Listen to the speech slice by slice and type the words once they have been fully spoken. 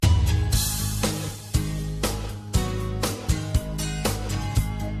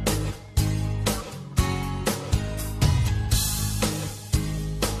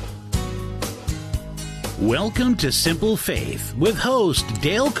Welcome to Simple Faith with host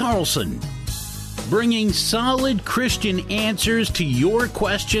Dale Carlson, bringing solid Christian answers to your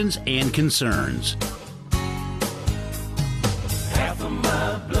questions and concerns. Half of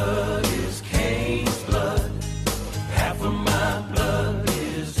my blood is Cain's blood. Half of my blood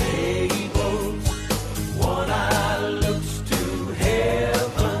is Abel's. One eye looks to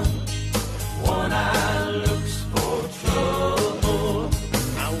heaven. One eye looks for trouble.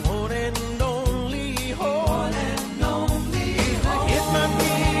 My one and only hope. One and only is to hit my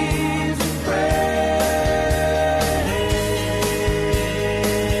knees and pray.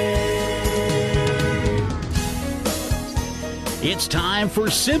 It's time for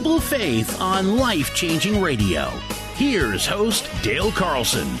Simple Faith on Life-Changing Radio. Here's host Dale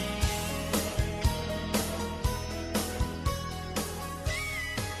Carlson.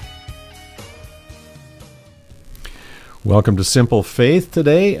 Welcome to Simple Faith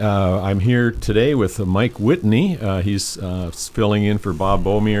today. I'm here today with Mike Whitney. He's filling in for Bob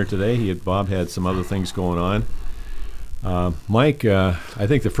Beaumier today. Bob had some other things going on. Mike, I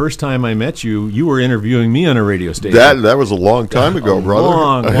think the first time I met you, you were interviewing me on a radio station. That was a long time ago, brother.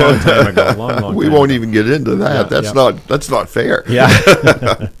 Long time ago. Long we time won't ago. even get into that. That's not fair. Yeah.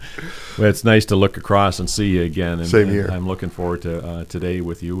 Well, it's nice to look across and see you again. And, Same here. I'm looking forward to today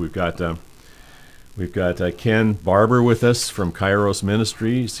with you. We've got Ken Barber with us from Kairos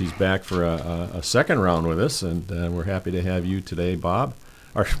Ministries. He's back for a second round with us, and we're happy to have you today, Bob.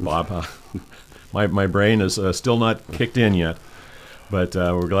 My brain is still not kicked in yet, but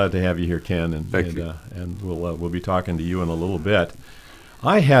we're glad to have you here, Ken. And we'll be talking to you in a little bit.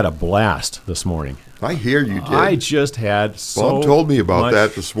 I had a blast this morning. I hear you did. I just had Bob told me about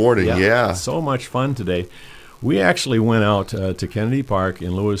that this morning. Yeah. So much fun today. We actually went out to Kennedy Park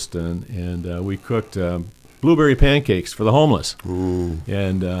in Lewiston, and we cooked blueberry pancakes for the homeless. Ooh.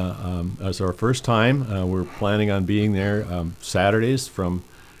 And as our first time, we're planning on being there Saturdays from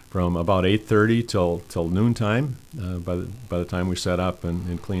about 8:30 till noontime. By the time we set up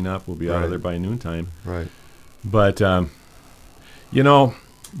and clean up, we'll be out of there by noontime. Right. But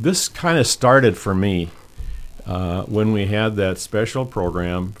this kind of started for me when we had that special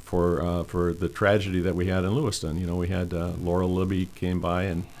program for the tragedy that we had in Lewiston. We had Laura Libby came by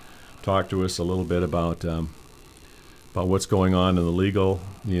and talked to us a little bit about what's going on in the legal,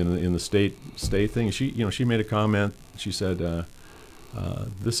 in the state thing. She made a comment. She said,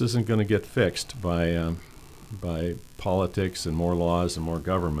 this isn't going to get fixed by politics and more laws and more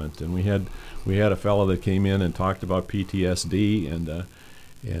government. And we had a fellow that came in and talked about PTSD and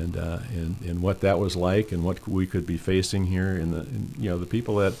what that was like and what we could be facing here the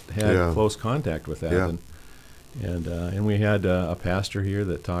people that had close contact with that. Yeah. And we had a pastor here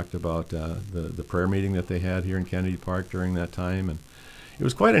that talked about the prayer meeting that they had here in Kennedy Park during that time, and it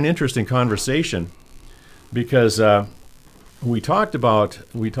was quite an interesting conversation because we talked about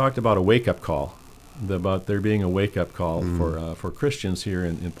a wake-up call, about there being a wake-up call for Christians here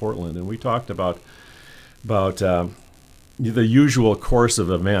in Portland, and we talked about the usual course of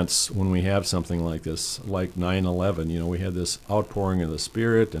events when we have something like this, like 9/11. We had this outpouring of the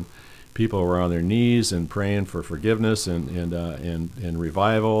Spirit, and people were on their knees and praying for forgiveness and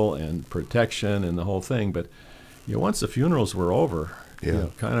revival and protection and the whole thing. But once the funerals were over,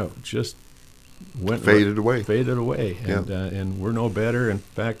 kind of just faded away, and we're no better. In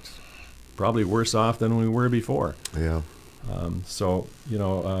fact, probably worse off than we were before. Yeah. So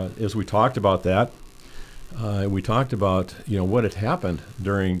as we talked about that. We talked about what had happened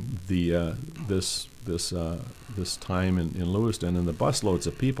during the this time in Lewiston, and the busloads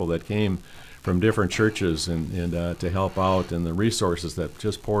of people that came from different churches and to help out, and the resources that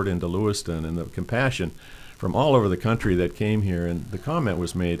just poured into Lewiston, and the compassion from all over the country that came here. And the comment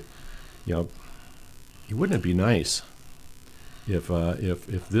was made, wouldn't it be nice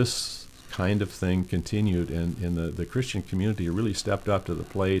if this kind of thing continued, and the Christian community really stepped up to the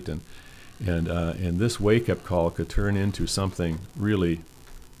plate, and this wake-up call could turn into something really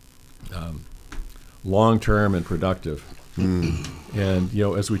long-term and productive. And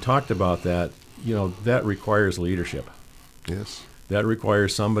as we talked about that, that requires leadership. Yes. That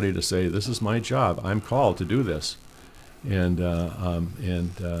requires somebody to say, "This is my job. I'm called to do this," and the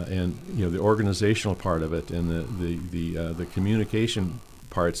organizational part of it, and the communication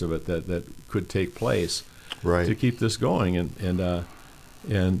parts of it that could take place to keep this going,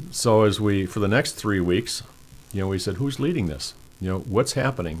 And so for the next 3 weeks, we said, who's leading this? What's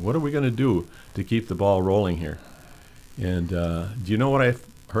happening? What are we going to do to keep the ball rolling here? And do you know what I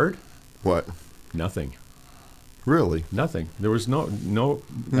heard? What? Nothing. Really? Nothing. There was no.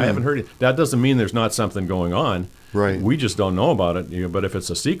 I haven't heard it. That doesn't mean there's not something going on. Right. We just don't know about it. But if it's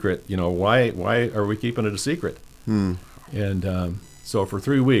a secret, why are we keeping it a secret? And so for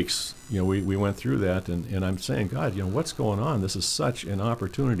 3 weeks, we went through that, and I'm saying, God, what's going on? This is such an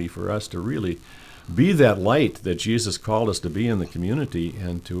opportunity for us to really be that light that Jesus called us to be in the community,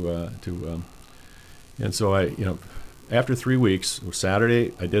 and and so after 3 weeks,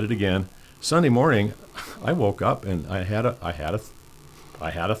 Saturday I did it again. Sunday morning, I woke up and I had a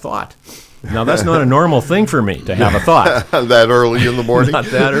thought. Now that's not a normal thing for me to have a thought. That early in the morning? Not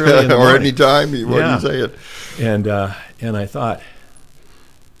that early in the morning. Or any time you want to say it. And I thought,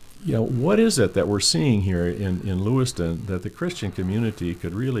 what is it that we're seeing here in Lewiston that the Christian community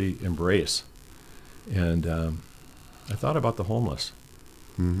could really embrace? And I thought about the homeless.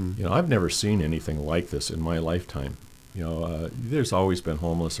 Mm-hmm. I've never seen anything like this in my lifetime. There's always been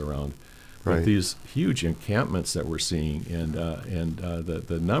homeless around. But Right. these huge encampments that we're seeing, and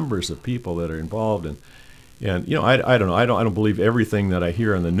the numbers of people that are involved, and I don't know, I don't believe everything that I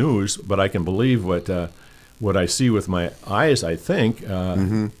hear on the news, but I can believe what I see with my eyes. I think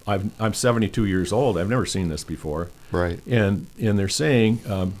I'm 72 years old. I've never seen this before. Right. And they're saying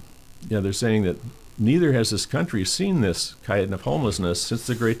that neither has this country seen this kind of homelessness since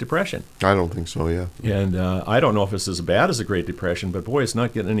the Great Depression. I don't think so, yeah. And I don't know if it's as bad as the Great Depression, but boy, it's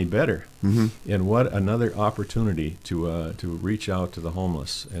not getting any better. Mm-hmm. And what another opportunity to reach out to the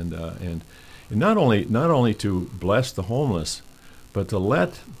homeless, and not only to bless the homeless, but to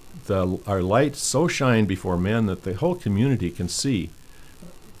let our light so shine before men that the whole community can see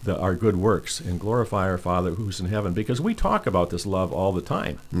our good works and glorify our Father who's in heaven. Because we talk about this love all the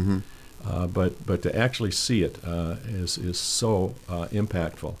time. Mm-hmm. But to actually see it is so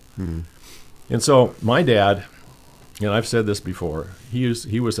impactful. Mm-hmm. And so my dad, and I've said this before, he was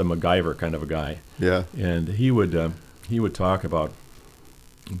a MacGyver kind of a guy. Yeah. And he would talk about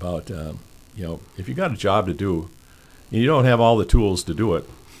if you got a job to do and you don't have all the tools to do it,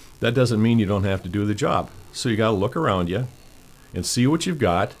 that doesn't mean you don't have to do the job. So you got to look around you and see what you've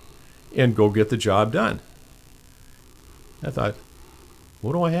got and go get the job done. I thought,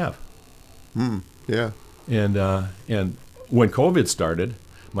 what do I have? Yeah. And when COVID started,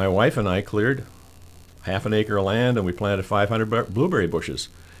 my wife and I cleared half an acre of land, and we planted 500 blueberry bushes.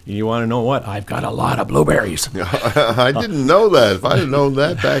 And you want to know what? I've got a lot of blueberries. I didn't know that. If I'd have known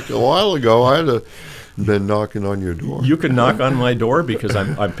that back a while ago, I'd have been knocking on your door. You can knock on my door because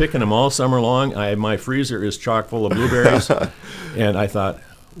I'm picking them all summer long. My freezer is chock full of blueberries. And I thought,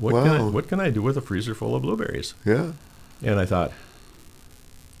 what can I do with a freezer full of blueberries? Yeah. And I thought,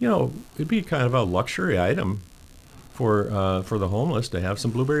 it'd be kind of a luxury item for the homeless to have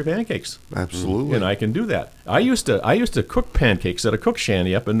some blueberry pancakes. Absolutely. And I can do that. I used to cook pancakes at a cook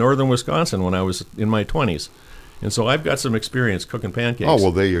shanty up in northern Wisconsin when I was in my 20s. And so I've got some experience cooking pancakes. Oh,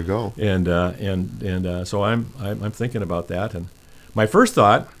 well, there you go. And so I'm thinking about that. And my first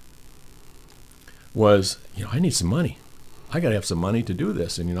thought was, I need some money. I got to have some money to do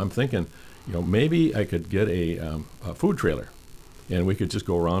this. And I'm thinking, maybe I could get a food trailer, and we could just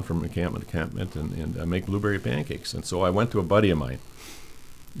go around from encampment to encampment and make blueberry pancakes. And so I went to a buddy of mine,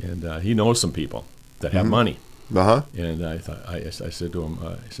 and he knows some people that have money. Uh-huh. And I thought, I said to him,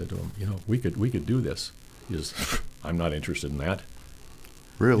 we could do this. He says, I'm not interested in that.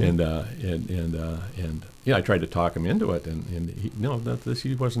 Really? And I tried to talk him into it, and he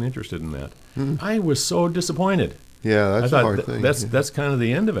wasn't interested in that. I was so disappointed. Yeah, that's a hard thing. That's kind of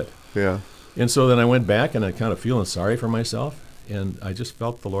the end of it. Yeah. And so then I went back, and I kind of feeling sorry for myself, and I just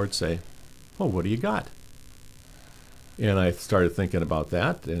felt the Lord say, well, what do you got? And I started thinking about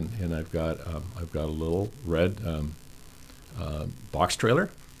that, and I've got a little red box trailer.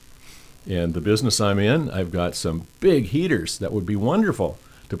 And the business I'm in, I've got some big heaters that would be wonderful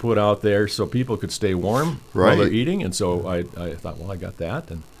to put out there so people could stay warm while they're eating. And so I thought, well, I got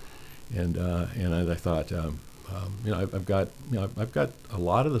that, and I thought, I've got a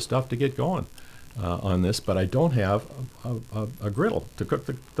lot of the stuff to get going on this, but I don't have a griddle to cook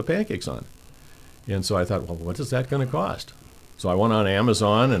the pancakes on. And so I thought, well, what is that going to cost? So I went on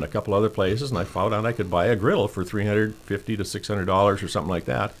Amazon and a couple other places, and I found out I could buy a griddle for $350 to $600 or something like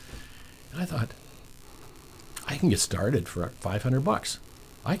that. And I thought, I can get started for $500.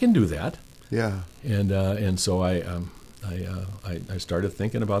 I can do that. Yeah. And so I started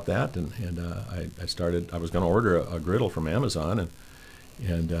thinking about that, and I was going to order a griddle from Amazon,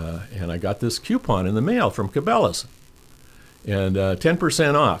 and I got this coupon in the mail from Cabela's, and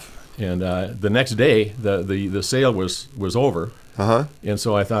 10% off. And the next day, the sale was over. Uh-huh. And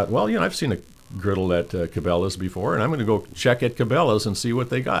so I thought, well, I've seen a griddle at Cabela's before, and I'm going to go check at Cabela's and see what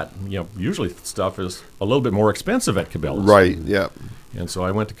they got. Usually stuff is a little bit more expensive at Cabela's. Right, yeah. And so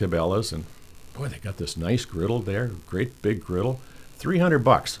I went to Cabela's, and boy, they got this nice griddle there, great big griddle,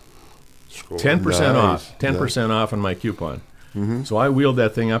 $300, Score. 10% off, Nice. 10% off on my coupon. So I wheeled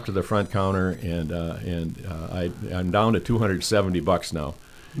that thing up to the front counter, and I'm down to $270 now.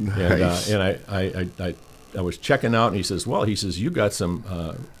 Nice. And I was checking out, and he says, you got some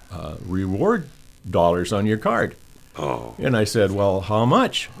reward dollars on your card. Oh, And I said, well, how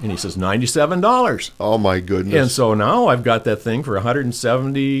much? And he says, $97. Oh my goodness. And so now I've got that thing for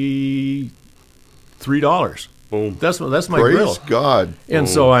 $173. boom. That's my Praise grill. God. And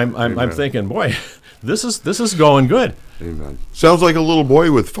so I'm Amen. thinking, boy, this is going good. Amen. Sounds like a little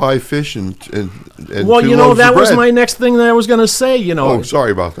boy with 5 fish and Well, 2 loaves that of was bread. my next thing that I was going to say. Oh,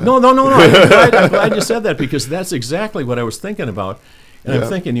 sorry about that. No. I'm glad you said that, because that's exactly what I was thinking about. And Yeah. I'm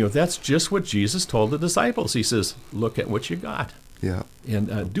thinking, that's just what Jesus told the disciples. He says, look at what you got Yeah.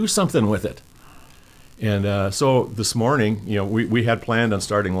 and do something with it. And so this morning, we had planned on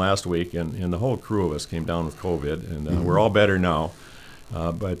starting last week, and the whole crew of us came down with COVID, and we're all better now.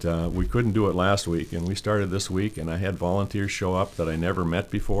 But we couldn't do it last week, and we started this week, and I had volunteers show up that I never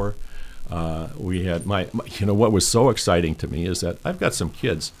met before. We had what was so exciting to me is that I've got some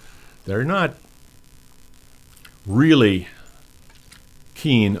kids that are not really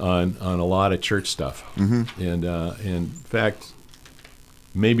keen on a lot of church stuff, and in fact,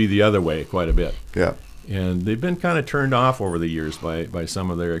 maybe the other way quite a bit. Yeah. And they've been kind of turned off over the years by some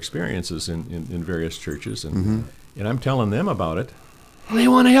of their experiences in various churches, and I'm telling them about it, and they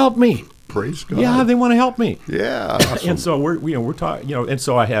want to help me. Praise God. Yeah, they want to help me. Yeah. And so we're talking, and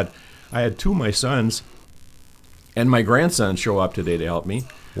so I had 2 of my sons and my grandson show up today to help me.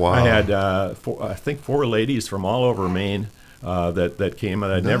 Wow. I had I think 4 ladies from all over Maine that came,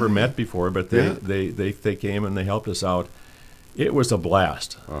 and I'd never met before, but they came and they helped us out. It was a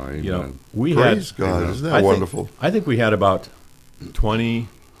blast. Oh, amen. We Praise had God. Isn't that wonderful? I think we had about 20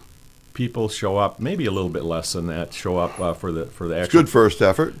 people show up, maybe a little bit less than that, show up for the actual. It's good first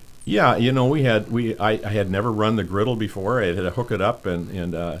effort. Yeah, I had never run the griddle before. I had to hook it up,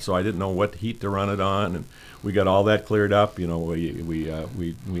 and so I didn't know what heat to run it on, and we got all that cleared up. I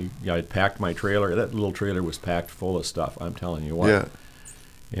packed my trailer. That little trailer was packed full of stuff. I'm telling you what. Yeah.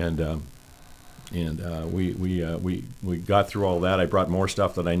 And we got through all that. I brought more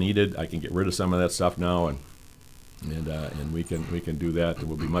stuff that I needed. I can get rid of some of that stuff now, and we can do that. It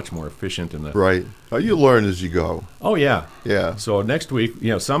will be much more efficient in the. Right. You learn as you go. Oh yeah. Yeah. So next week,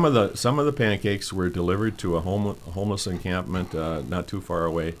 some of the pancakes were delivered to a homeless encampment not too far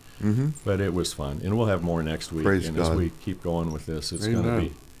away. Mm-hmm. But it was fun, and we'll have more next week. Praise and God. as we keep going with this, it's Amen. going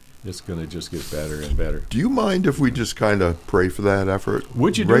to just get better and better. Do you mind if we just kind of pray for that effort?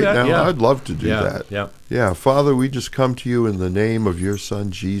 Would you do right that? now? Yeah. I'd love to do that. Yeah. Yeah, Father, we just come to you in the name of your Son,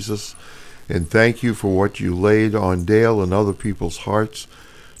 Jesus, and thank you for what you laid on Dale and other people's hearts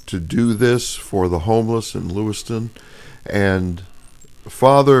to do this for the homeless in Lewiston. And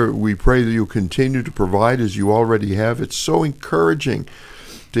Father, we pray that you'll continue to provide as you already have. It's so encouraging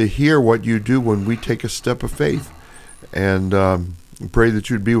to hear what you do when we take a step of faith. And pray that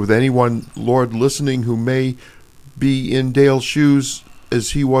you'd be with anyone, Lord, listening who may be in Dale's shoes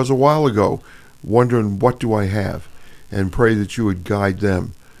as he was a while ago, wondering, what do I have? And pray that you would guide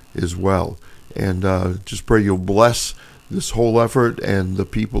them as well. And just pray you'll bless this whole effort and the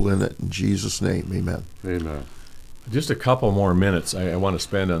people in it. In Jesus' name, amen. Amen. Just a couple more minutes I want to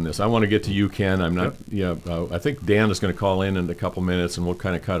spend on this. I want to get to you, Ken. I'm not. I think Dan is going to call in a couple minutes, and we'll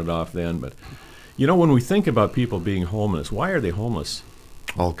kind of cut it off then. But when we think about people being homeless, why are they homeless?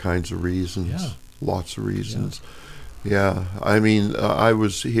 All kinds of reasons. Yeah. Lots of reasons. Yeah. I mean, I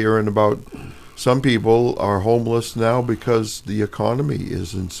was hearing about some people are homeless now because the economy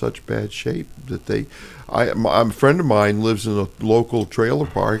is in such bad shape that a friend of mine lives in a local trailer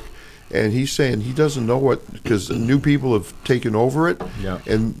park, and he's saying he doesn't know because new people have taken over it,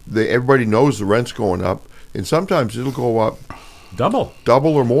 and everybody knows the rent's going up, and sometimes it'll go up double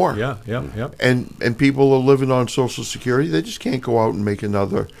or more. Yeah. And people are living on Social Security. They just can't go out and make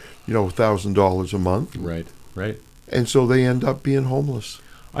another, $1,000 a month. Right. And so they end up being homeless.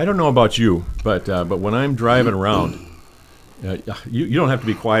 I don't know about you, but when I'm driving around, you don't have to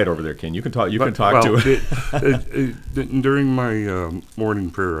be quiet over there, Ken. You can talk. You can talk to it. During my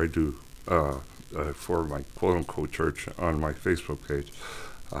morning prayer, I do for my quote-unquote church on my Facebook page.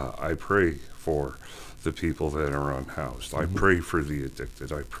 I pray for the people that are unhoused. I pray for the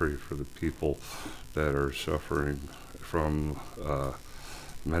addicted. I pray for the people that are suffering from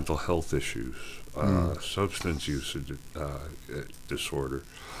mental health issues, substance use disorder,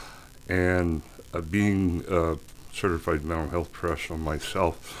 and being a certified mental health professional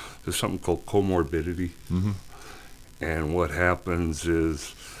myself, there's something called comorbidity. Mm-hmm. And what happens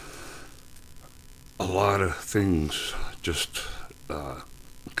is a lot of things just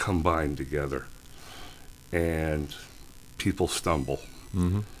combine together, and people stumble,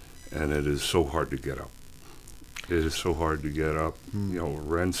 and it is so hard to get up. It is so hard to get up. You know,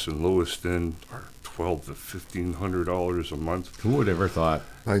 rents in Lewiston are $1,200 to $1,500 a month. Who would ever thought?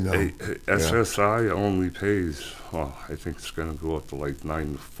 I know. SSI only pays, well, I think it's going to go up to like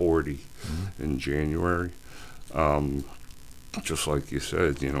 $940 in January. Just like you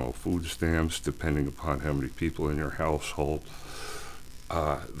said, you know, food stamps, depending upon how many people in your household.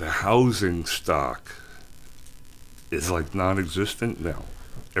 The housing stock is like non-existent now.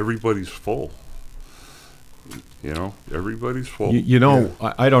 Everybody's full. You know, everybody's full. You know,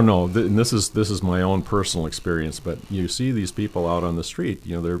 I don't know, and this is my own personal experience, but you see these people out on the street.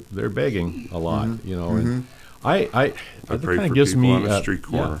 You know, they're begging a lot. You know, and I pray kind for of gives people me on the street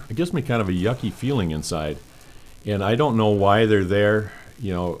corner. it gives me kind of a yucky feeling inside, and I don't know why they're there.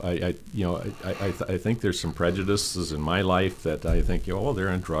 You know, I think there's some prejudices in my life that I think, oh, they're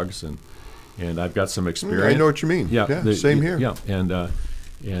on drugs, and I've got some experience. I know what you mean. Yeah, same here. Yeah, and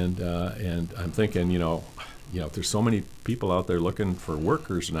I'm thinking, you know, if there's so many people out there looking for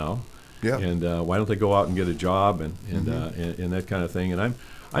workers now, and why don't they go out and get a job and that kind of thing? And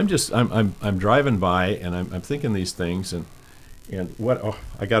I'm driving by and I'm thinking these things and what? Oh,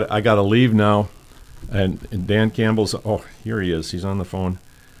 I got to leave now. And Dan Campbell's, oh, here he is. He's on the phone.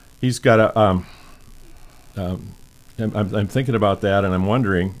 He's got a. I'm thinking about that, and I'm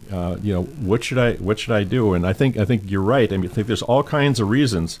wondering, you know, what should I do? And I think you're right. I mean, I think there's all kinds of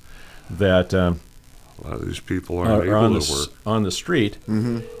reasons that A lot of these people aren't able to work on the street,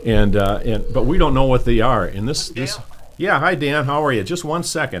 and but we don't know what they are. And this. Yeah, hi Dan, how are you? Just 1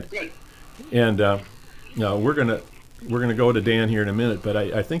 second. Good. And we're gonna go to Dan here in a minute, but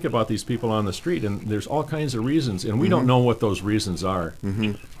I think about these people on the street, and there's all kinds of reasons, and we don't know what those reasons are.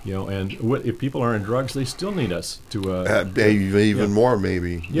 You know, and if people are on drugs, they still need us to even more,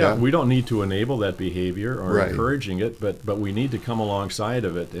 maybe. Yeah, we don't need to enable that behavior or Right. encouraging it, but we need to come alongside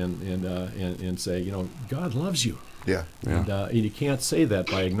of it and say, you know, God loves you, Yeah. and you can't say that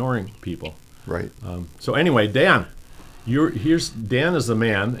by ignoring people. Right. So anyway, Dan. Dan is the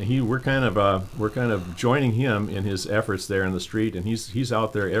man. We're kind of joining him in his efforts there in the street, and he's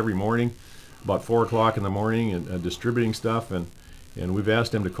out there every morning, about 4:00 in the morning, and distributing stuff. And we've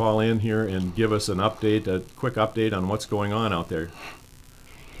asked him to call in here and give us a quick update on what's going on out there.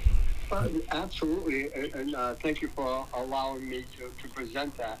 Absolutely, and thank you for allowing me to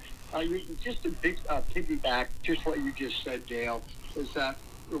present that. Just to piggyback, just what you just said, Dale, is that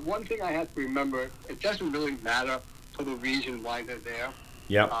the one thing I have to remember, it doesn't really matter for the reason why they're there.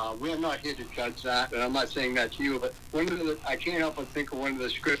 Yep. We're not here to judge that, and I'm not saying that to you, but I can't help but think of one of the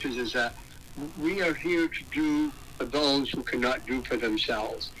scriptures is that we are here to do for those who cannot do for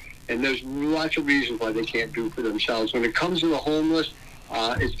themselves. And there's lots of reasons why they can't do for themselves. When it comes to the homeless,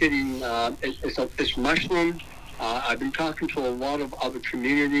 it's getting, it's mushroomed. I've been talking to a lot of other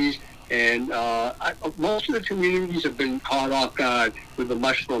communities, and most of the communities have been caught off guard with the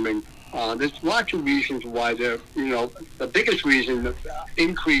mushrooming. There's lots of reasons why they're, you know, the biggest reason, the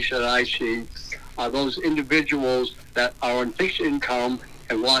increase that I see are those individuals that are on fixed income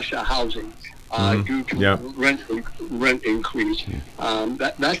and lost their housing due to rent increase.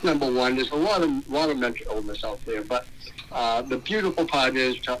 That's number one. There's a lot of mental illness out there, but the beautiful part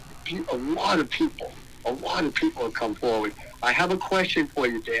is a lot of people have come forward. I have a question for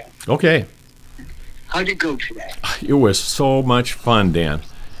you, Dan. Okay. How'd it go today? It was so much fun, Dan.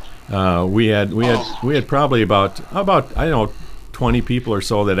 We had probably about I don't know 20 people or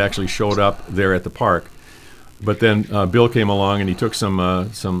so that actually showed up there at the park. But then Bill came along and he took some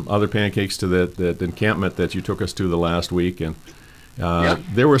other pancakes to the encampment that you took us to the last week, and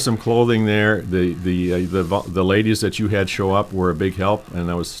there was some clothing there. The ladies that you had show up were a big help, and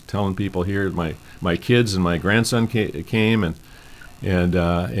I was telling people here, my kids and my grandson came and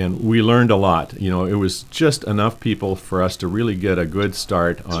we learned a lot. You know, it was just enough people for us to really get a good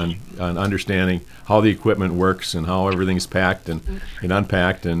start on understanding how the equipment works and how everything's packed and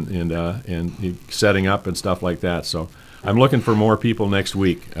unpacked and setting up and stuff like that. So I'm looking for more people next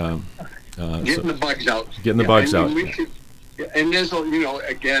week. Getting the bugs out. Getting the bugs out. And there's, you know,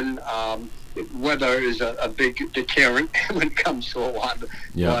 again, weather is a big deterrent when it comes to a lot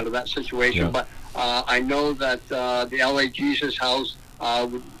of that situation. Yeah. But I know that the LA Jesus House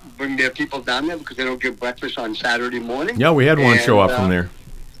would bring their people down there because they don't give breakfast on Saturday morning. Yeah, we had one show up from there.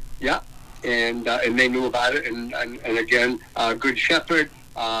 Yeah, and they knew about it. And again, Good Shepherd,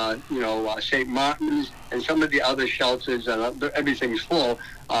 St. Martin's, and some of the other shelters, everything's full.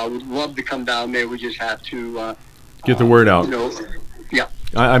 Would love to come down there. We just have to get the word out. Yeah.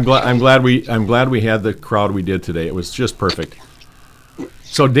 I'm glad we had the crowd we did today. It was just perfect.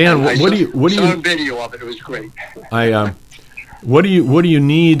 So Dan, what do you saw a video of it. It was great. what do you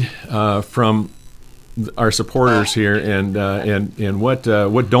need from our supporters here, and what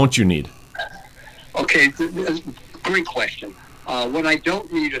don't you need? Okay, great question. What I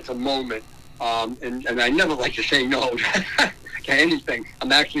don't need at the moment, and I never like to say no to anything.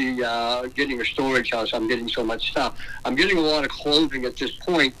 I'm actually getting a storage house. I'm getting so much stuff. I'm getting a lot of clothing at this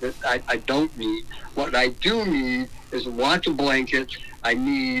point that I don't need. What I do need is lots of blankets. I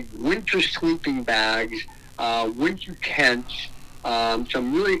need winter sleeping bags, winter tents,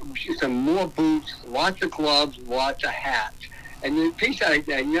 some more boots, lots of gloves, lots of hats. And the piece that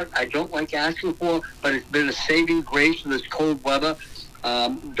I don't like asking for, but it's been a saving grace in this cold weather,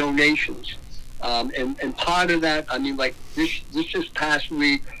 donations. And part of that, I mean, like this past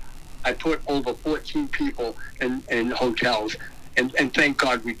week, I put over 14 people in hotels, and thank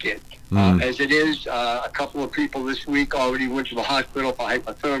God we did. As it is, a couple of people this week already went to the hospital for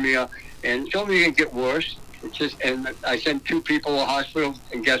hypothermia, and it's only going to get worse. It's just, and I sent 2 people to the hospital,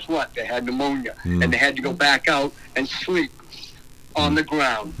 and guess what? They had pneumonia, and they had to go back out and sleep on the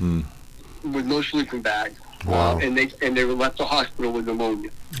ground with no sleeping bag. Wow. And they were left the hospital with pneumonia.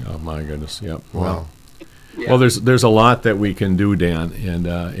 Oh my goodness! Yep. Wow. Well, there's a lot that we can do, Dan,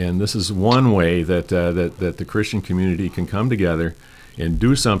 and this is one way that the Christian community can come together and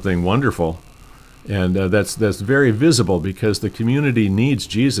do something wonderful, and that's very visible because the community needs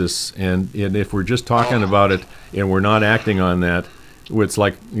Jesus, and if we're just talking about it and we're not acting on that, it's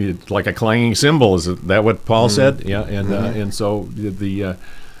like a clanging cymbal. Is that what Paul said? Yeah, and so the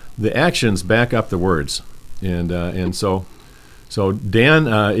actions back up the words, and so. So, Dan,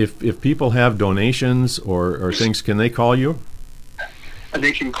 if people have donations or things, can they call you?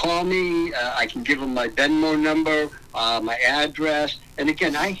 They can call me. I can give them my Venmo number, my address. And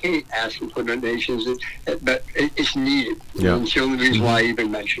again, I hate asking for donations, but it's needed. Yeah. And it's the only reason why I even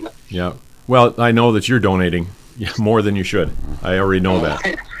mention it. Yeah. Well, I know that you're donating more than you should. I already know that.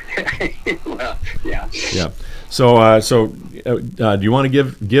 Well, yeah. Yeah. So, do you want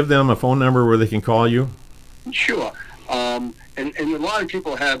to give them a phone number where they can call you? Sure. And a lot of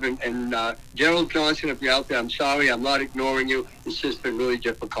people have, and Gerald Johnson, if you're out there, I'm sorry, I'm not ignoring you. It's just been a really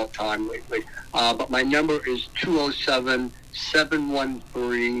difficult time lately. But my number is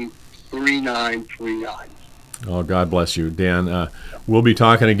 207-713-3939. Oh, God bless you, Dan. We'll be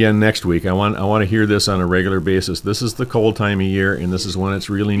talking again next week. I want to hear this on a regular basis. This is the cold time of year, and this is when it's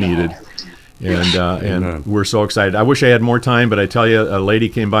really needed. And we're so excited. I wish I had more time, but I tell you, a lady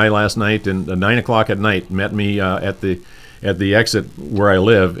came by last night, and 9 o'clock at night, met me at the exit where I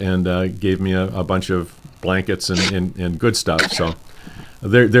live, and gave me a bunch of blankets and good stuff. So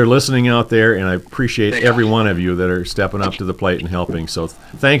they're listening out there, and I appreciate every one of you that are stepping up to the plate and helping. So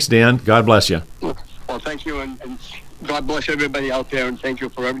thanks, Dan. God bless you. Well, thank you, and God bless everybody out there, and thank you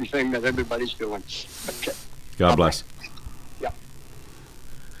for everything that everybody's doing. Okay. God bless. Yeah.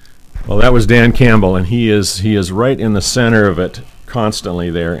 Well, that was Dan Campbell, and he is right in the center of it constantly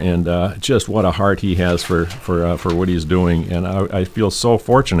there, and just what a heart he has for what he's doing. And I feel so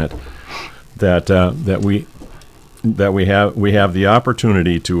fortunate that we have the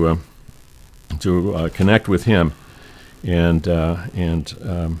opportunity to connect with him and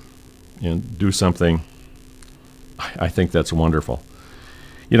do something. I think that's wonderful.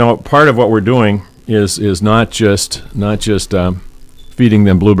 You know, part of what we're doing is not just feeding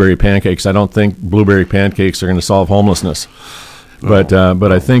them blueberry pancakes. I don't think blueberry pancakes are going to solve homelessness. But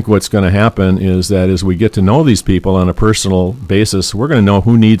I think what's going to happen is that as we get to know these people on a personal basis, we're going to know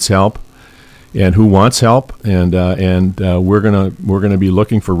who needs help and who wants help, and we're going to be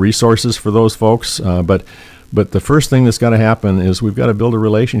looking for resources for those folks. But the first thing that's got to happen is we've got to build a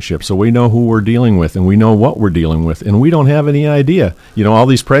relationship so we know who we're dealing with and we know what we're dealing with, and we don't have any idea. You know, all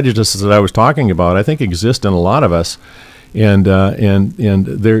these prejudices that I was talking about, I think exist in a lot of us. And they're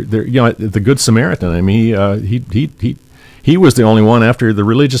you know, the Good Samaritan. I mean, he was the only one after the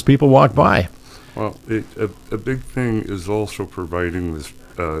religious people walked by. Well, a big thing is also providing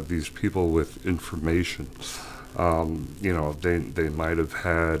these people with information. You know, they might have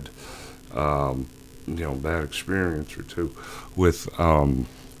had bad experience or two with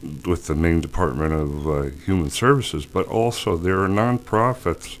the Maine Department of Human Services, but also there are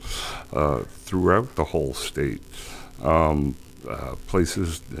nonprofits throughout the whole state.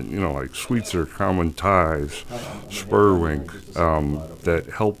 Places, like Sweetser, Common Ties, Spurwink, that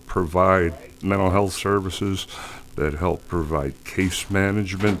help provide mental health services, that help provide case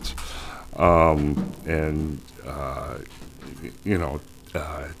management, and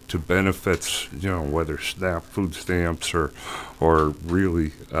to benefits, whether SNAP food stamps or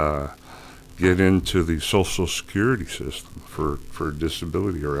really get into the Social Security system for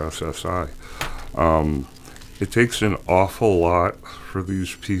disability or SSI. It takes an awful lot for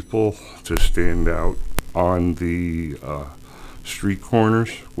these people to stand out on the street corners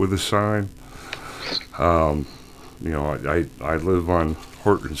with a sign. I live on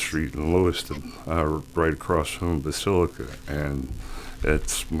Horton Street in Lewiston, right across from Basilica, and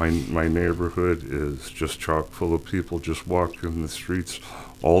it's my neighborhood is just chock full of people just walking the streets,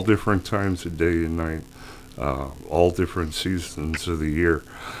 all different times of day and night, all different seasons of the year.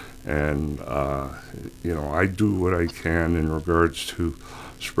 And, I do what I can in regards to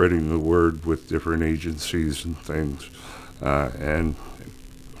spreading the word with different agencies and things. And,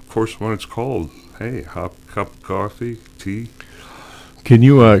 of course, when it's cold, hey, cup of coffee, tea, Can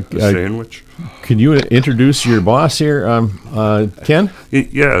you a sandwich. Can you introduce your boss here, Ken?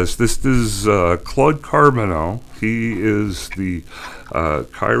 Yes, this is Claude Carbonell. He is the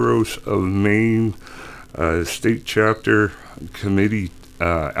Kairos of Maine State Chapter Committee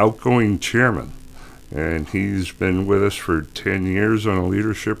outgoing chairman, and he's been with us for 10 years on a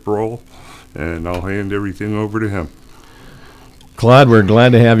leadership role, and I'll hand everything over to him. Claude, we're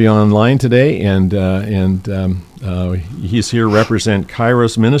glad to have you online today, and he's here to represent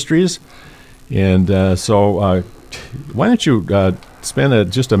Kairos Ministries, and so why don't you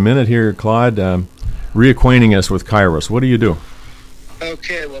spend just a minute here, Claude, reacquainting us with Kairos. What do you do?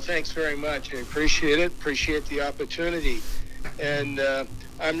 Okay, well, thanks very much. I appreciate it. Appreciate the opportunity. And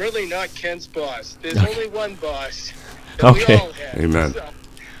I'm really not Ken's boss. There's only one boss that we all have. Amen. So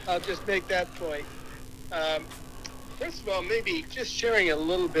I'll just make that point. First of all, maybe just sharing a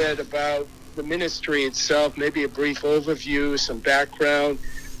little bit about the ministry itself, maybe a brief overview, some background,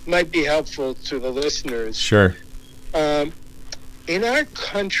 might be helpful to the listeners. Sure. In our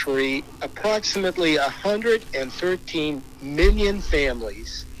country, approximately 113 million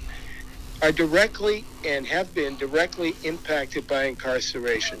families are directly and have been directly impacted by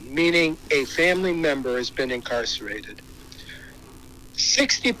incarceration, meaning a family member has been incarcerated.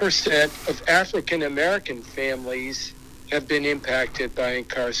 60% of African American families have been impacted by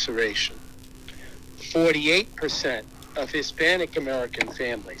incarceration. 48% of Hispanic American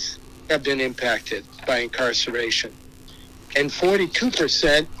families have been impacted by incarceration. And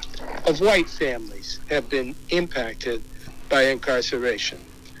 42% of white families have been impacted by incarceration.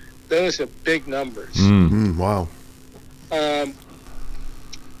 Those are big numbers. Wow.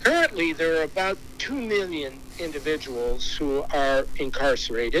 Currently, there are about 2 million individuals who are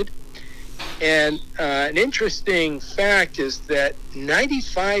incarcerated. And an interesting fact is that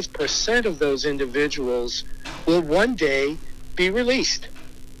 95% of those individuals will one day be released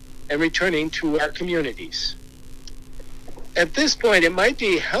and returning to our communities. At this point, it might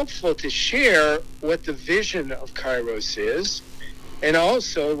be helpful to share what the vision of Kairos is and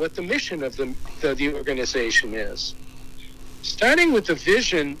also what the mission of the organization is. Starting with the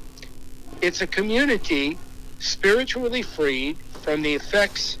vision, it's a community spiritually freed from the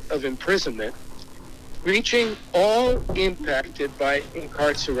effects of imprisonment, reaching all impacted by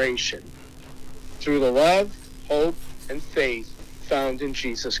incarceration through the love, hope, and faith found in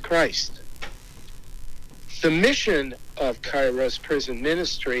Jesus Christ. The mission of Kairos Prison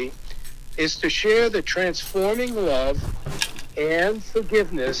Ministry is to share the transforming love and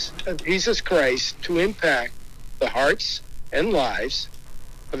forgiveness of Jesus Christ to impact the hearts and lives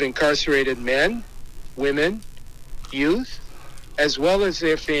of incarcerated men, women, youth, as well as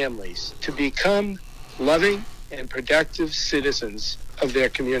their families, to become loving and productive citizens of their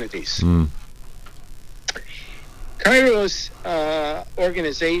communities. Kairos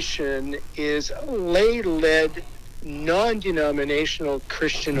organization is a lay-led, non-denominational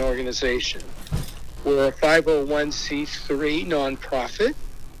Christian organization. We're a 501c3 nonprofit.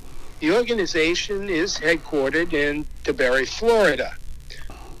 The organization is headquartered in DeBary, Florida.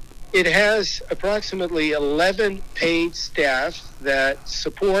 It has approximately 11 paid staff that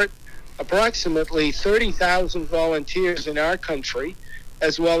support approximately 30,000 volunteers in our country,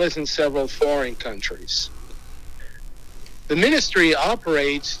 as well as in several foreign countries. The ministry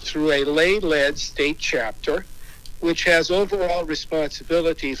operates through a lay-led state chapter, which has overall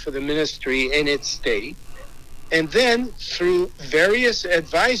responsibility for the ministry in its state, and then through various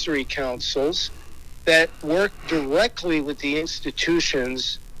advisory councils that work directly with the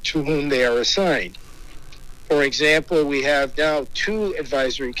institutions to whom they are assigned. For example, we have now 2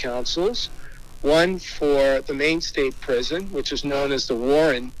 advisory councils, one for the Maine State Prison, which is known as the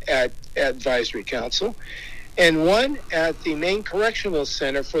Warren Advisory Council, and one at the Maine Correctional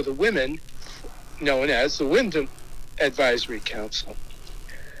Center for the Women, known as the Wyndham Advisory Council.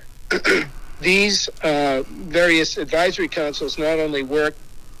 These various advisory councils not only work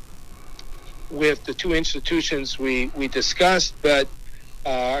with the two institutions we discussed, but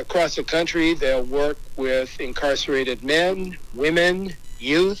across the country, they'll work with incarcerated men, women,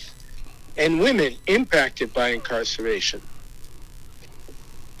 youth, and women impacted by incarceration.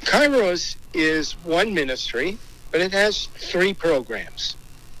 Kairos is one ministry, but it has 3 programs.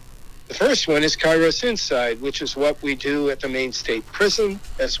 The first one is Kairos Inside, which is what we do at the Maine State Prison,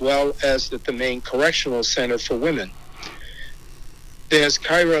 as well as at the Maine Correctional Center for Women. There's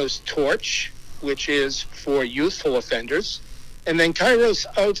Kairos Torch, which is for youthful offenders, and then Kairos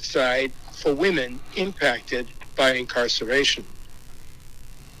Outside for women impacted by incarceration.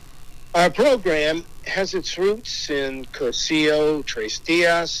 Our program has its roots in Cursillo, Tres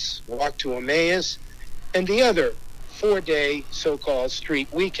Dias, Walk to Emmaus, and the other 4-day so-called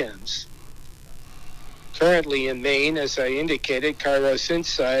street weekends. Currently in Maine, as I indicated, Kairos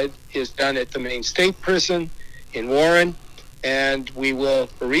Inside is done at the Maine State Prison in Warren, and we will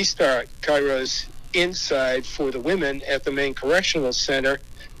restart Kairos Inside for the women at the Maine Correctional Center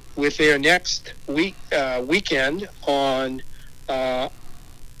with their next weekend on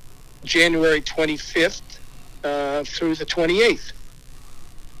January 25th through the 28th.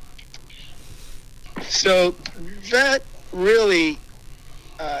 So that really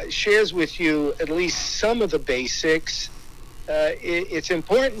shares with you at least some of the basics. It's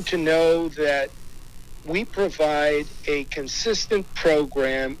important to know that we provide a consistent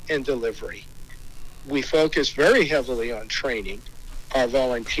program and delivery. We focus very heavily on training our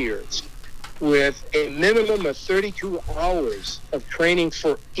volunteers with a minimum of 32 hours of training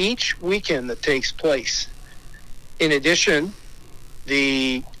for each weekend that takes place. In addition,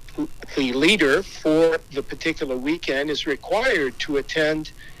 the leader for the particular weekend is required to attend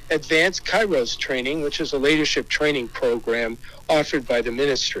advanced Kairos training, which is a leadership training program offered by the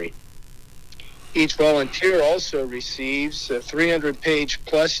ministry. Each volunteer also receives a 300-page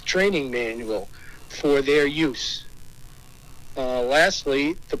plus training manual for their use. Lastly,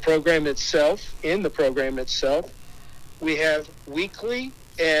 in the program itself, we have weekly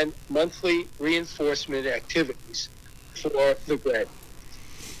and monthly reinforcement activities for the grad.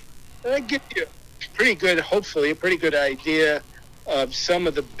 That gives you hopefully a pretty good idea of some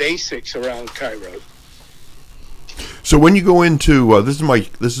of the basics around Kairos. So when you go into this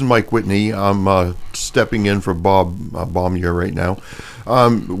is Mike Whitney. I'm stepping in for Bob Baumier right now.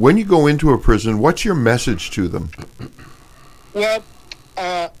 When you go into a prison, what's your message to them? Well,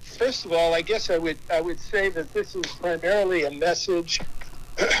 first of all, I guess I would say that this is primarily a message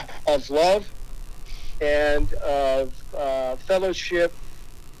of love and of fellowship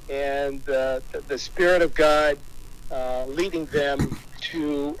and the Spirit of God leading them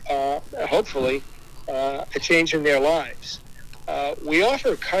to hopefully a change in their lives. We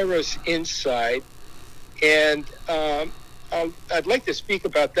offer Kairos Inside, and I'd like to speak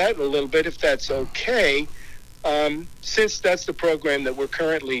about that a little bit, if that's okay, since that's the program that we're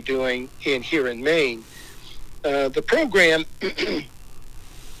currently doing here in Maine. The program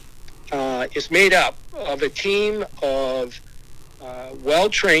is made up of a team of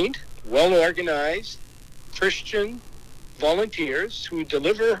well-trained, well-organized Christian volunteers who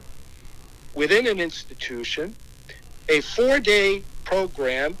deliver within an institution a 4-day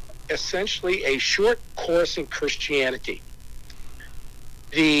program, essentially a short course in Christianity.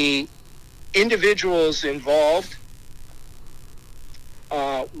 The individuals involved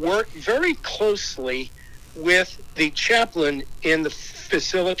work very closely with the chaplain in the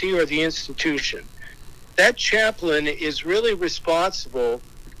facility or the institution. That chaplain is really responsible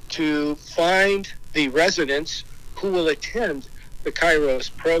to find the residents who will attend the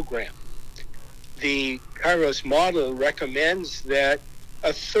Kairos program. The Kairos model recommends that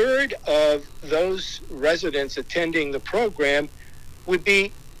a third of those residents attending the program would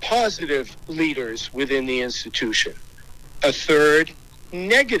be positive leaders within the institution, a third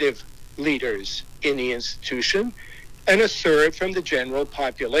negative leaders in the institution, and a third from the general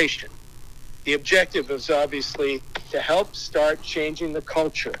population. The objective is obviously to help start changing the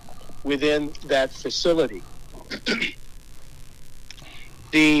culture within that facility.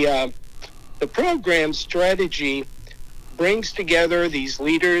 The program strategy brings together these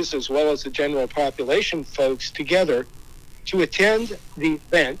leaders as well as the general population folks together to attend the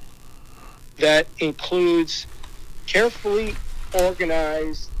event that includes carefully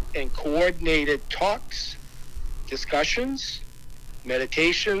organized and coordinated talks, discussions,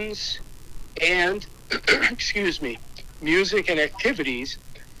 meditations, and music and activities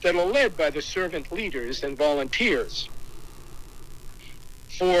that are led by the servant leaders and volunteers.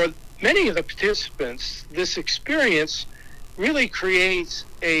 For many of the participants, this experience really creates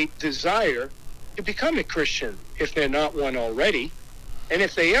a desire to become a Christian if they're not one already, and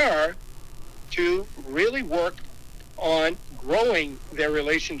if they are, to really work on growing their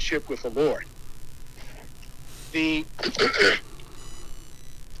relationship with the Lord. The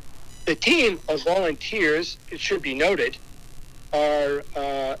the team of volunteers, it should be noted, are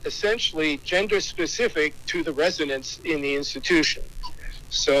essentially gender specific to the residents in the institution.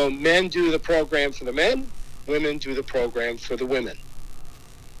 So men do the program for the men, women do the program for the women.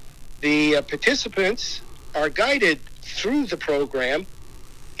 The participants are guided through the program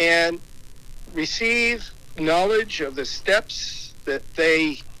and receive knowledge of the steps that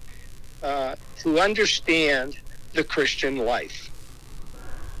they to understand the Christian life.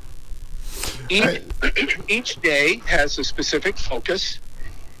 Each day has a specific focus,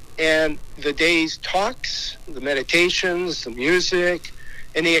 and the day's talks, the meditations, the music,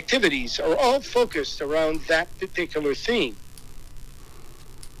 and the activities are all focused around that particular theme.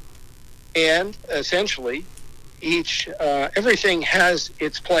 And essentially, everything has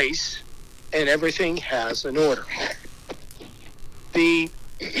its place, and everything has an order. The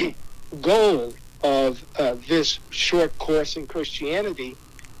goal of this short course in Christianity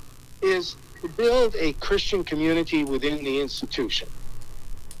is to build a Christian community within the institution.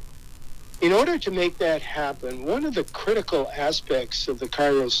 In order to make that happen, one of the critical aspects of the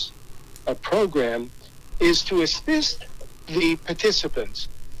Kairos program is to assist the participants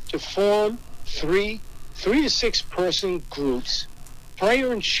to form three to 6 person groups,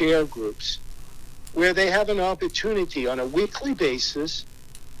 prayer and share groups, where they have an opportunity on a weekly basis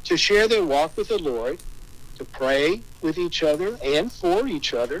to share their walk with the Lord, to pray with each other and for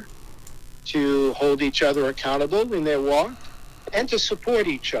each other, to hold each other accountable in their walk, and to support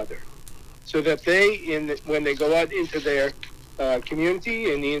each other, so that when they go out into their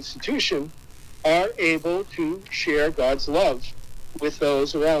community and the institution, are able to share God's love with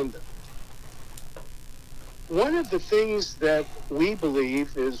those around them. One of the things that we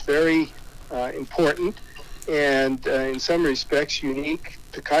believe is very important and in some respects unique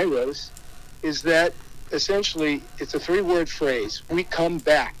to Kairos is that essentially it's a 3-word phrase: we come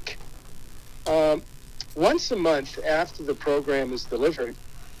back. Once a month after the program is delivered,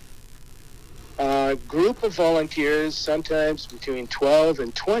 a group of volunteers, sometimes between 12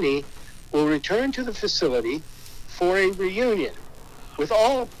 and 20, will return to the facility for a reunion with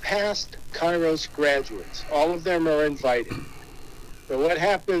all past Kairos graduates. All of them are invited. So what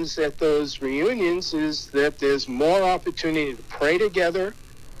happens at those reunions is that there's more opportunity to pray together,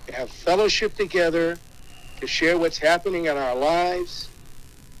 to have fellowship together, to share what's happening in our lives.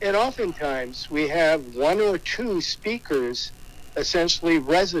 And oftentimes we have 1 or 2 speakers, essentially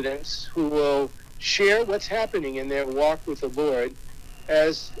residents, who will share what's happening in their walk with the Lord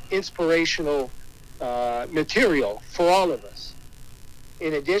as inspirational material for all of us.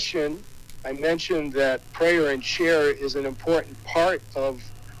 In addition, I mentioned that prayer and share is an important part of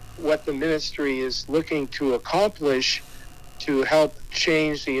what the ministry is looking to accomplish to help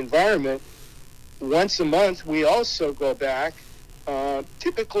change the environment. Once a month, we also go back.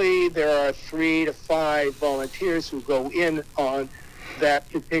 Typically, there are 3 to 5 volunteers who go in on that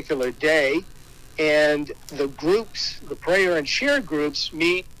particular day, and the groups, the prayer and share groups,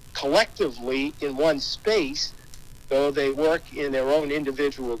 meet collectively in one space, though they work in their own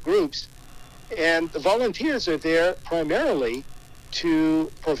individual groups. And the volunteers are there primarily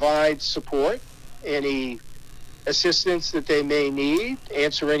to provide support, any assistance that they may need,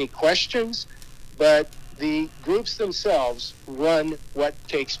 answer any questions, but the groups themselves run what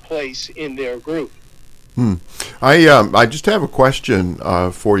takes place in their group. I just have a question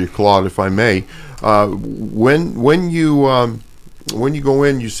for you, Claude, if I may. When you go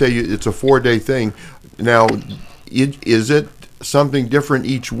in, you say it's a 4-day thing. Now, is it something different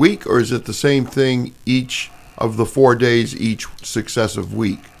each week, or is it the same thing each of the 4 days each successive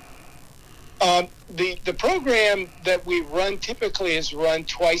week? The program that we run typically is run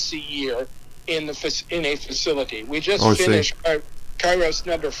twice a year in a facility. We just finished our Kairos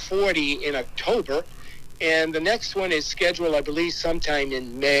number 40 in October, and the next one is scheduled, I believe, sometime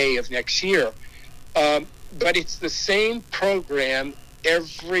in May of next year. But it's the same program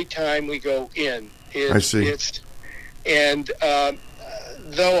every time we go in. I see. And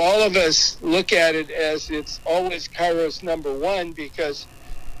though all of us look at it as it's always Kairos number 1, because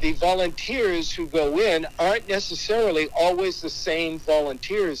the volunteers who go in aren't necessarily always the same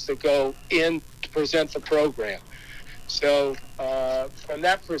volunteers that go in to present the program. So from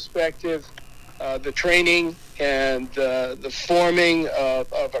that perspective, the training and the forming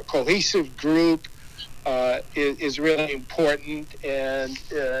of a cohesive group is really important, and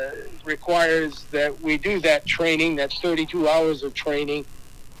requires that we do that training, that 32 hours of training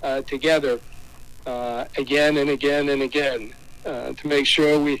together again and again and again to make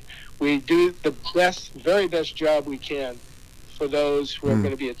sure we do the very best job we can for those who are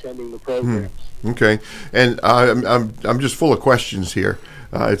going to be attending the program. Okay, and I'm just full of questions here.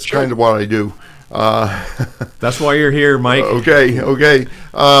 It's Sure. kind of what I do. That's why you're here, Mike. Okay.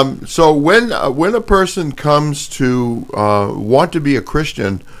 So when a person comes to want to be a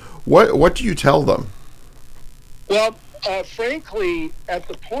Christian, what do you tell them? Well, frankly, at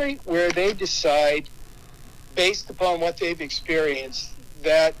the point where they decide, based upon what they've experienced,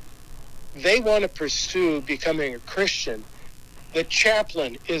 that they want to pursue becoming a Christian, the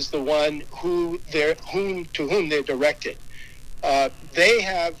chaplain is the one to whom they're directed. They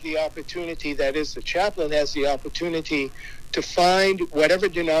have the opportunity, that is, the chaplain has the opportunity to find whatever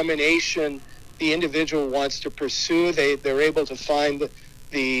denomination the individual wants to pursue. They're able to find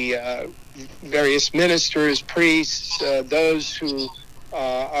the various ministers, priests, those who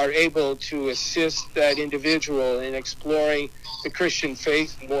are able to assist that individual in exploring the Christian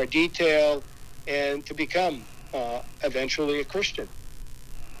faith in more detail and to become eventually a Christian.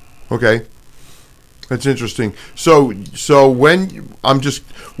 Okay, that's interesting. So when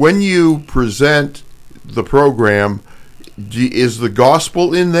you present the program, is the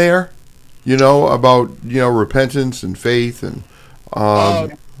gospel in there? About repentance and faith and.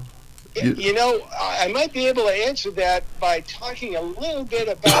 I might be able to answer that by talking a little bit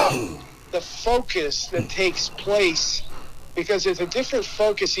about the focus that takes place, because there's a different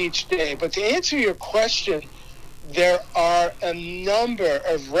focus each day. But to answer your question, there are a number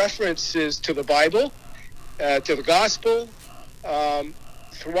of references to the Bible, to the gospel,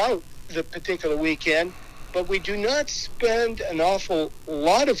 throughout the particular weekend, but we do not spend an awful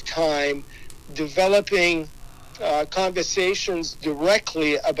lot of time developing conversations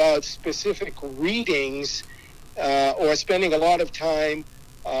directly about specific readings or spending a lot of time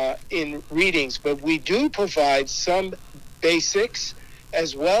in readings. But we do provide some basics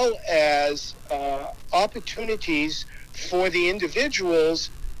as well as opportunities for the individuals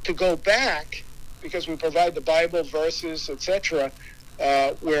to go back, because we provide the Bible verses, etc.,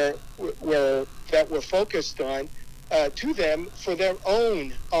 where that we're focused on, to them for their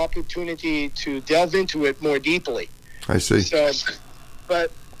own opportunity to delve into it more deeply. I see. So,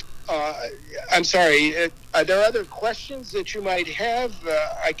 but I'm sorry, are there other questions that you might have?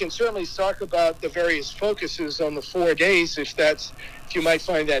 I can certainly talk about the various focuses on the 4 days if you might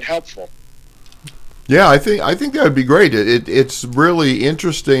find that helpful. Yeah, I think that would be great. It's really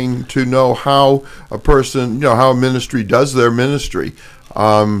interesting to know how a person, how a ministry does their ministry.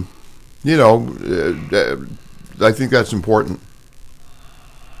 I think that's important.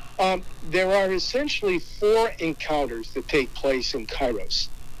 There are essentially 4 encounters that take place in Kairos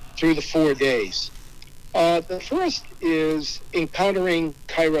through the 4 days. The first is encountering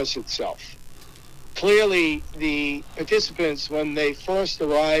Kairos itself. Clearly, the participants, when they first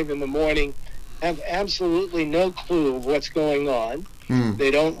arrive in the morning, have absolutely no clue of what's going on.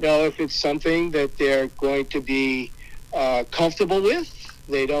 They don't know if it's something that they're going to be comfortable with.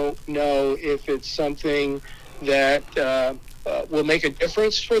 They don't know if it's something that will make a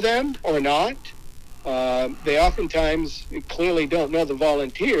difference for them or not. They oftentimes clearly don't know the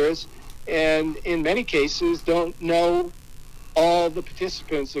volunteers, and in many cases don't know all the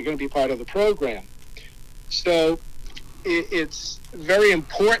participants that are going to be part of the program. So it's very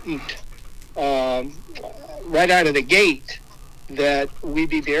important right out of the gate that we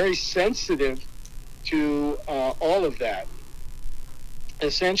be very sensitive to all of that.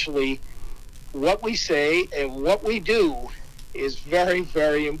 Essentially, what we say and what we do is very,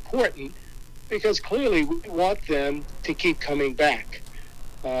 very important, because clearly we want them to keep coming back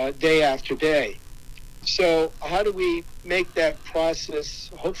day after day. So how do we make that process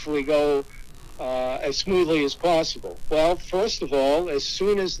hopefully go as smoothly as possible? Well, first of all, as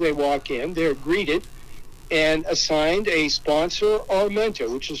soon as they walk in, they're greeted and assigned a sponsor or mentor,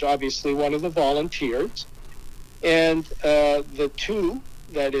 which is obviously one of the volunteers. And the two,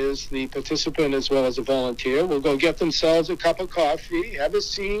 that is the participant as well as the volunteer, will go get themselves a cup of coffee, have a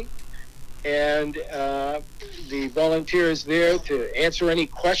seat, and the volunteer is there to answer any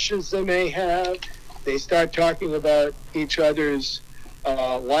questions they may have. They start talking about each other's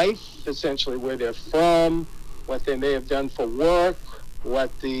life, essentially where they're from, what they may have done for work,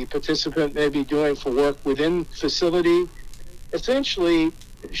 what the participant may be doing for work within facility, essentially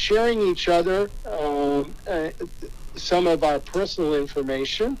sharing each other some of our personal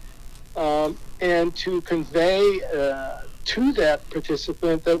information, and to convey to that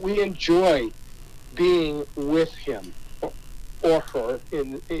participant that we enjoy being with him or her,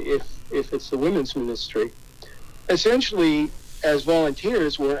 if it's the women's ministry. Essentially, as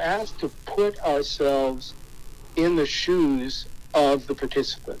volunteers, we're asked to put ourselves in the shoes of the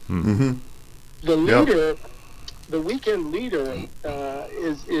participant. Mm-hmm. The leader, the weekend leader,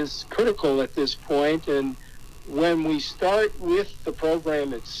 is critical at this point, and when we start with the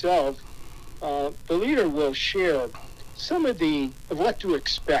program itself, the leader will share some of what to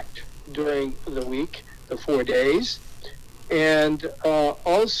expect during the week, the 4 days, and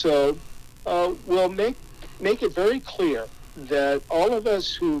also will make it very clear that all of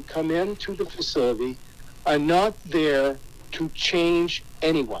us who come into the facility are not there to change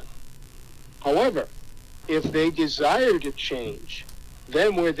anyone. However, if they desire to change,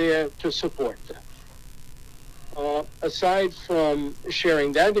 then we're there to support them. Aside from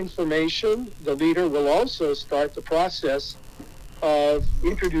sharing that information, the leader will also start the process of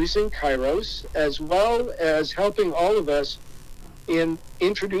introducing Kairos, as well as helping all of us in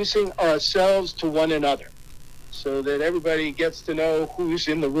introducing ourselves to one another, so that everybody gets to know who's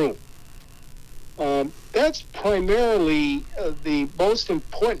in the room. That's primarily the most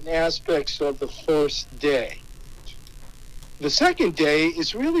important aspects of the first day. The second day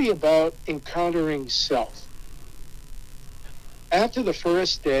is really about encountering self. After the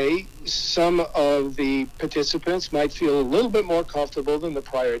first day, some of the participants might feel a little bit more comfortable than the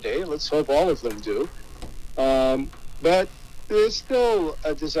prior day. Let's hope all of them do. But there's still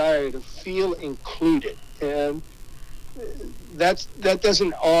a desire to feel included, and that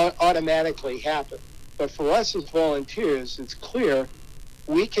doesn't automatically happen. But for us as volunteers, it's clear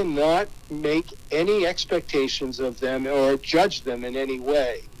we cannot make any expectations of them or judge them in any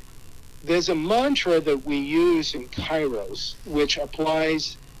way. There's a mantra that we use in Kairos, which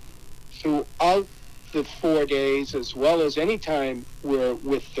applies throughout the 4 days as well as any time we're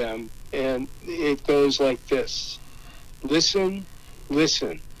with them, and it goes like this: listen,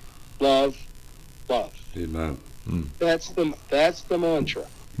 listen, love, love. Amen. That's the mantra.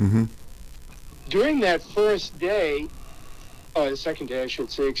 Mm-hmm. During that first day, the second day, I should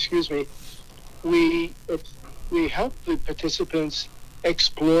say, excuse me, we help the participants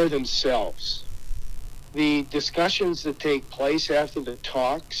explore themselves. The discussions that take place after the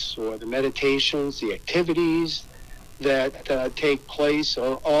talks or the meditations, the activities that take place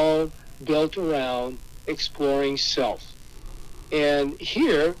are all built around exploring self. And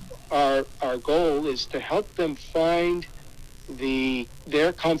here, our goal is to help them find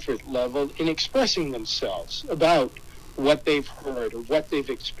their comfort level in expressing themselves about what they've heard or what they've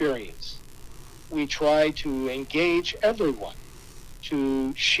experienced. We try to engage everyone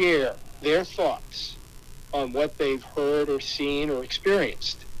to share their thoughts on what they've heard or seen or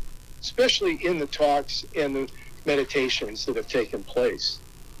experienced, especially in the talks and the meditations that have taken place.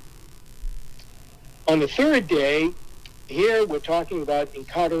 On the third day, here we're talking about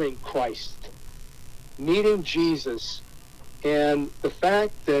encountering Christ, meeting Jesus, and the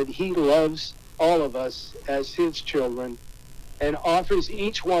fact that he loves all of us as his children and offers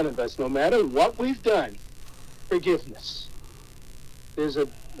each one of us, no matter what we've done, forgiveness. There's a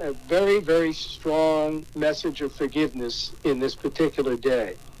very, very strong message of forgiveness in this particular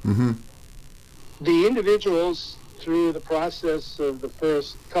day. Mm-hmm. The individuals, through the process of the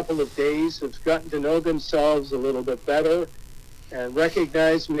first couple of days, have gotten to know themselves a little bit better and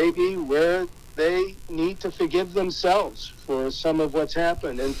recognize maybe where they need to forgive themselves for some of what's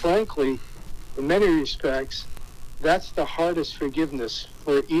happened. And frankly, in many respects, that's the hardest forgiveness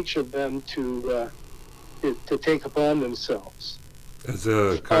for each of them to take upon themselves. As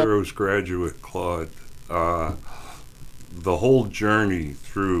a Kairos graduate, Claude, the whole journey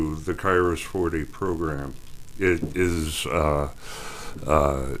through the Kairos 4-day program,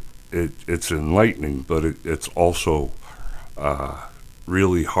 it's enlightening, but it's also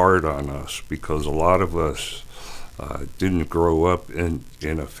really hard on us, because a lot of us didn't grow up in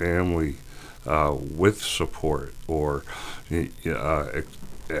a family with support or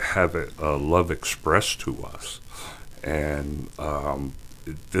have love expressed to us. And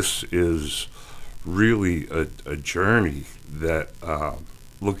this is really a journey that,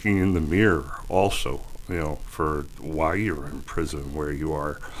 looking in the mirror also, for why you're in prison where you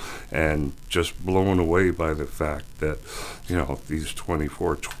are, and just blown away by the fact that, these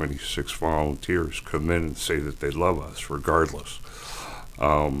 24, 26 volunteers come in and say that they love us regardless.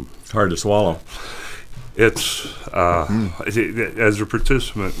 It's hard to swallow. It's, as a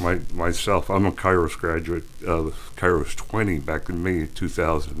participant myself, I'm a Kairos graduate of Kairos 20 back in May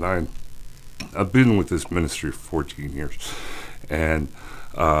 2009. I've been with this ministry for 14 years. And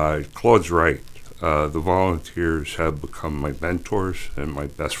Claude's right. The volunteers have become my mentors and my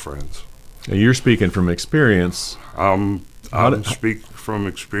best friends. Now, you're speaking from experience. I'm speaking from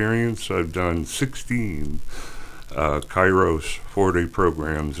experience. I've done 16 Kairos 4-day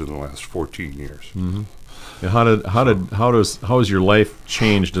programs in the last 14 years. Mm-hmm. And how has your life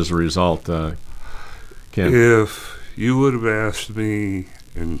changed as a result, Ken? If you would have asked me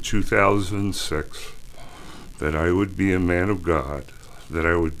in 2006 that I would be a man of God, that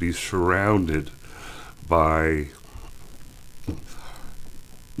I would be surrounded by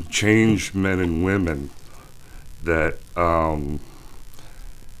changed men and women that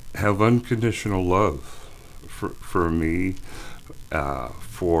have unconditional love for me,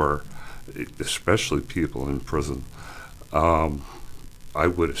 for especially people in prison, I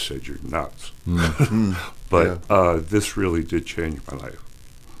would have said you're nuts. But this really did change my life.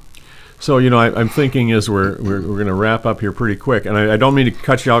 So, I'm thinking as we're going to wrap up here pretty quick, and I don't mean to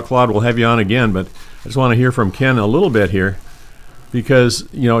cut you out, Claude. We'll have you on again, but I just want to hear from Ken a little bit here, because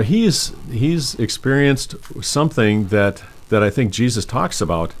he's experienced something that I think Jesus talks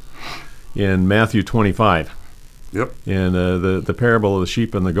about in Matthew 25. Yep. In the parable of the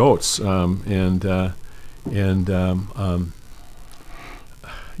sheep and the goats, as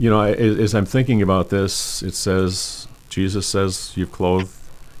I'm thinking about this, Jesus says,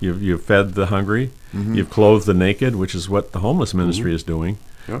 you've fed the hungry, you've clothed the naked, which is what the homeless ministry is doing.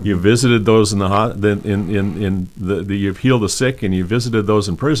 Yep. You've visited those you've healed the sick, and you've visited those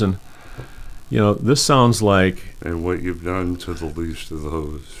in prison. This sounds like. And what you've done to the least of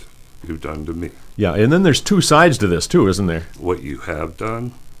those, you've done to me. Yeah, and then there's two sides to this too, isn't there? What you have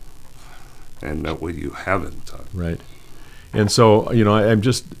done, and not what you haven't done. Right. And so,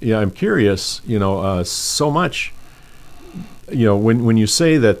 I'm curious, so much. When you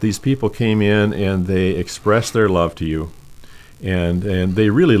say that these people came in and they expressed their love to you, and they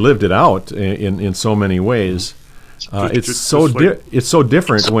really lived it out in so many ways, it's so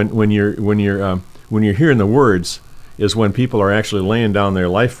different when you're hearing the words, is when people are actually laying down their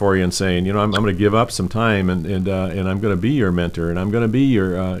life for you and saying, I'm going to give up some time and I'm going to be your mentor, and I'm going to be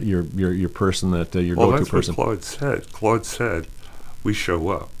your person that your go-to person. Well, that's what Claude said. Claude said, we show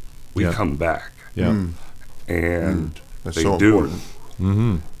up, we come back, and That's they so do. important.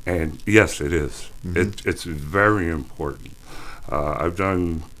 Mm-hmm. And yes, it is. It's very important. I've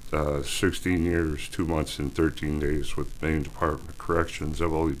done 16 years, 2 months, and 13 days with Maine Department of Corrections.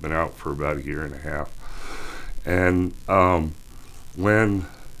 I've only been out for about a year and a half. And when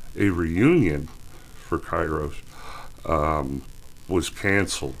a reunion for Kairos was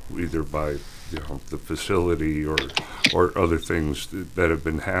canceled, either by the facility or other things that have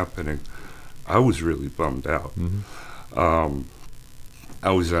been happening, I was really bummed out. I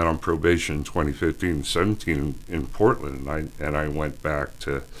was out on probation in 2015-17 in Portland, and I went back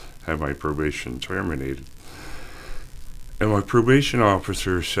to have my probation terminated. And my probation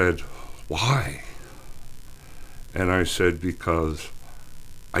officer said, "Why?" And I said, "Because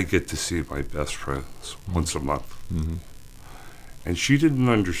I get to see my best friends once a month." And she didn't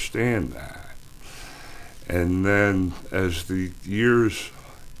understand that. And then as the years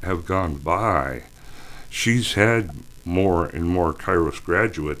have gone by, she's had more and more Kairos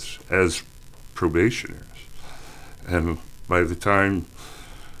graduates as probationers. And by the time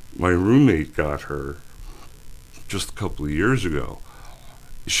my roommate got her just a couple of years ago,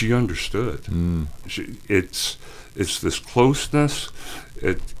 she understood. It's this closeness.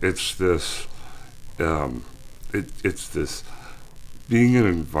 It's this being in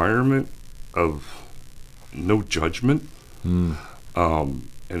an environment of no judgment.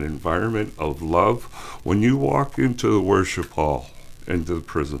 An environment of love. When you walk into the worship hall, into the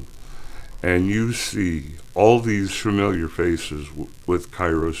prison, and you see all these familiar faces with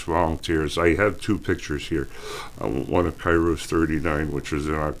Kairos volunteers. I have 2 pictures here. One of Kairos 39, which was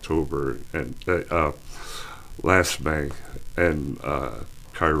in October, and last May, and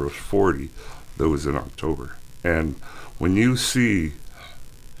Kairos 40, that was in October. And when you see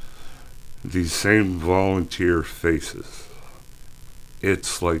these same volunteer faces,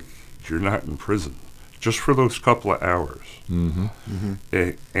 it's like you're not in prison, just for those couple of hours.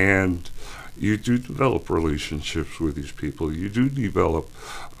 And you do develop relationships with these people. You do develop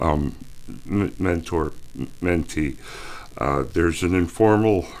mentor-mentee. There's an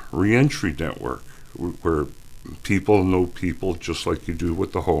informal reentry network where people know people, just like you do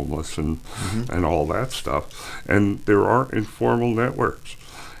with the homeless and all that stuff. And there are informal networks.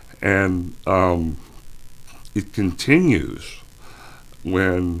 And it continues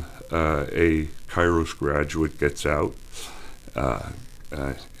when a Kairos graduate gets out,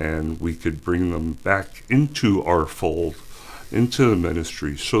 and we could bring them back into our fold into the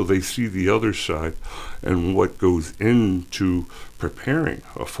ministry so they see the other side and what goes into preparing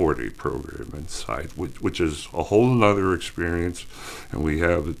a 4-day program inside, which is a whole nother experience. And we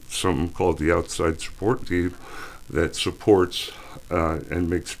have something called the outside support team that supports and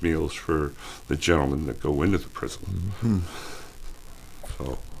makes meals for the gentlemen that go into the prison. Mm-hmm.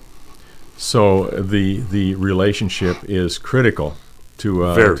 So the relationship is critical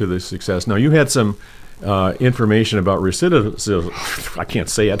to the success. Now, you had some information about recidivism. I can't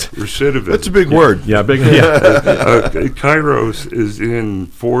say it. Recidivism. That's a big word. Yeah, big. Kairos is in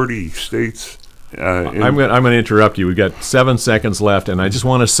 40 states. I'm going to interrupt you. We've got 7 seconds left, and I just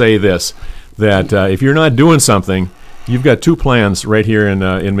want to say this: that if you're not doing something, you've got 2 plans right here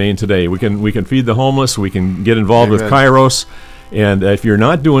in Maine today. We can feed the homeless. We can get involved with Kairos. And if you're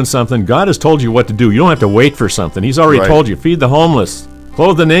not doing something, God has told you what to do. You don't have to wait for something. He's already told you. Feed the homeless,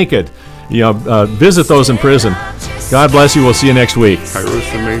 clothe the naked, visit those in prison. God bless you. We'll see you next week.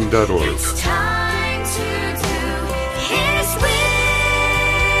 KairosInMaine.org.